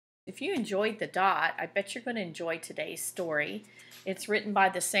If you enjoyed The Dot, I bet you're going to enjoy today's story. It's written by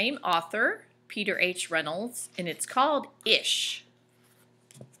the same author, Peter H. Reynolds, and it's called Ish.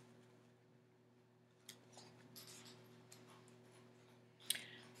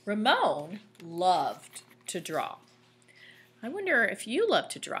 Ramon loved to draw. I wonder if you love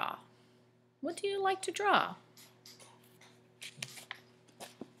to draw. What do you like to draw?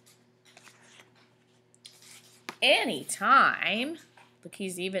 Anytime. Look,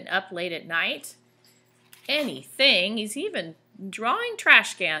 he's even up late at night. Anything. He's even drawing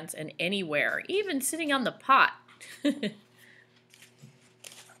trash cans and anywhere, even sitting on the pot.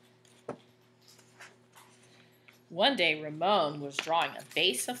 One day, Ramon was drawing a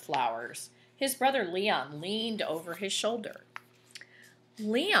vase of flowers. His brother Leon leaned over his shoulder.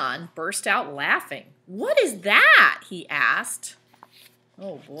 Leon burst out laughing. "What is that?" he asked.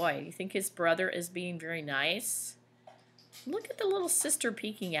 Oh boy, do you think his brother is being very nice? Look at the little sister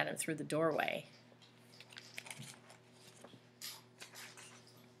peeking at him through the doorway.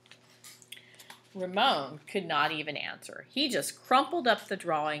 Ramon could not even answer. He just crumpled up the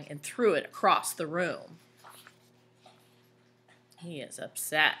drawing and threw it across the room. He is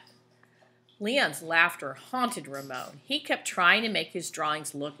upset. Leon's laughter haunted Ramon. He kept trying to make his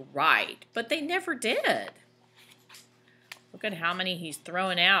drawings look right, but they never did. Look at how many he's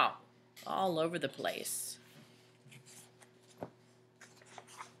throwing out all over the place.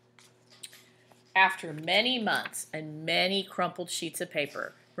 After many months and many crumpled sheets of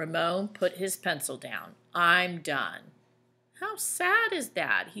paper, Ramon put his pencil down. "I'm done." How sad is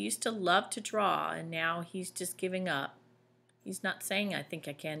that? He used to love to draw, and now he's just giving up. He's not saying, "I think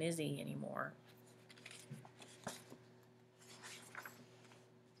I can," is he, anymore?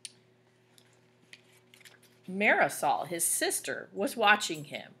 Marisol, his sister, was watching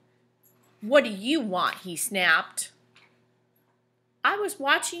him. "What do you want?" he snapped. "I was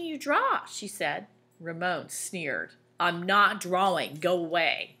watching you draw," she said. Ramon sneered. "I'm not drawing. Go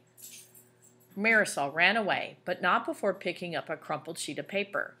away." Marisol ran away, but not before picking up a crumpled sheet of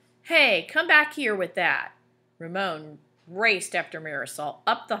paper. "Hey, come back here with that." Ramon raced after Marisol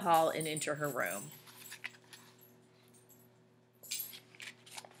up the hall and into her room.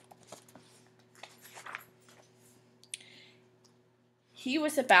 He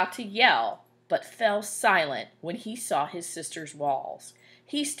was about to yell, but fell silent when he saw his sister's walls.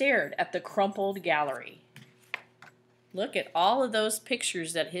 He stared at the crumpled gallery. Look at all of those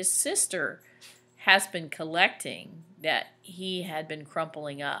pictures that his sister has been collecting that he had been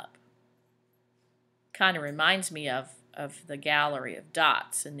crumpling up. Kind of reminds me of the gallery of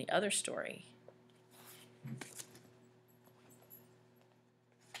dots in the other story.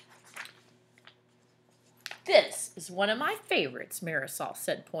 "This is one of my favorites," Marisol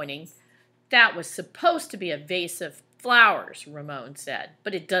said, pointing. "That was supposed to be a vase of flowers," Ramon said,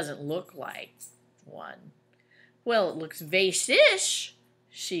 "but it doesn't look like one." "Well, it looks vase-ish,"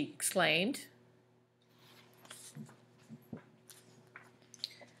 she exclaimed.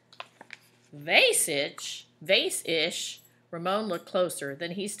 Vase-ish? Vase-ish? Ramon looked closer.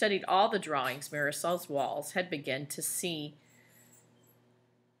 Then he studied all the drawings Marisol's walls had begun to see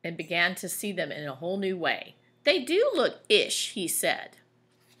them in a whole new way. "They do look ish," he said.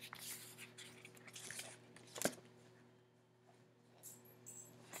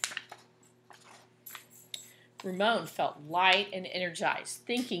 Ramon felt light and energized.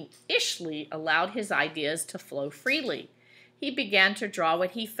 Thinking ishly allowed his ideas to flow freely. He began to draw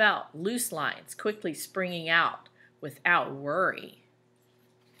what he felt, loose lines quickly springing out without worry.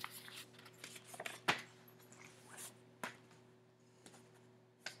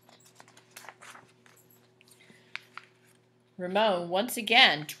 Ramon once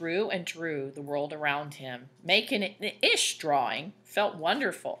again drew and drew the world around him. Making an ish drawing felt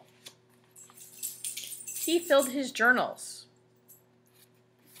wonderful. He filled his journals.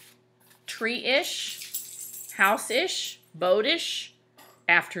 Tree-ish, house-ish, boat-ish,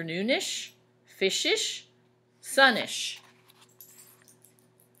 afternoon-ish, fish-ish, sun-ish.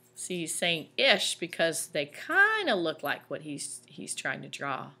 See, he's saying ish because they kind of look like what he's trying to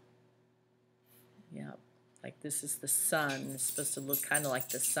draw. Yep, like this is the sun. It's supposed to look kind of like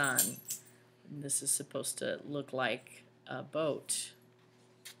the sun. And this is supposed to look like a boat.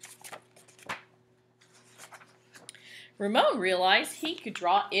 Ramon realized he could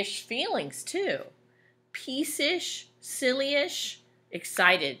draw ish feelings too. Peace-ish, silly-ish,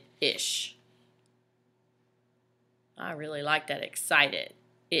 excited-ish. I really like that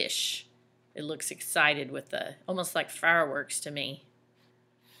excited-ish. It looks excited with almost like fireworks to me.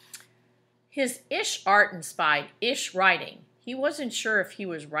 His ish art inspired ish writing. He wasn't sure if he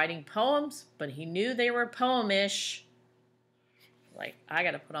was writing poems, but he knew they were poem-ish. Like, I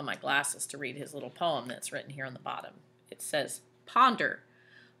got to put on my glasses to read his little poem that's written here on the bottom. It says, ponder.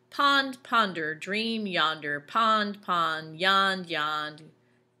 Pond, ponder, dream yonder, pond, pond, yond, yond,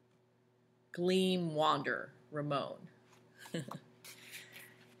 gleam, wander, Ramon.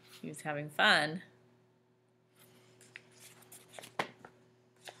 He was having fun.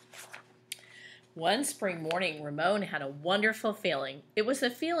 One spring morning, Ramon had a wonderful feeling. It was a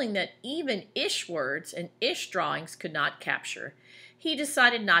feeling that even Ish words and Ish drawings could not capture. He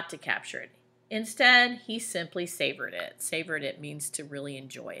decided not to capture it. Instead, he simply savored it. Savored it means to really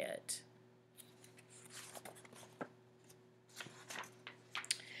enjoy it.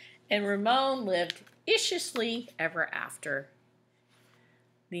 And Ramon lived ishishly ever after.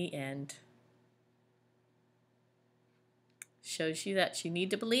 The end. Shows you that you need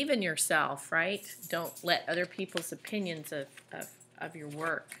to believe in yourself, right? Don't let other people's opinions of your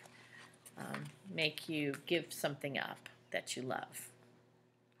work make you give something up that you love.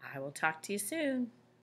 I will talk to you soon.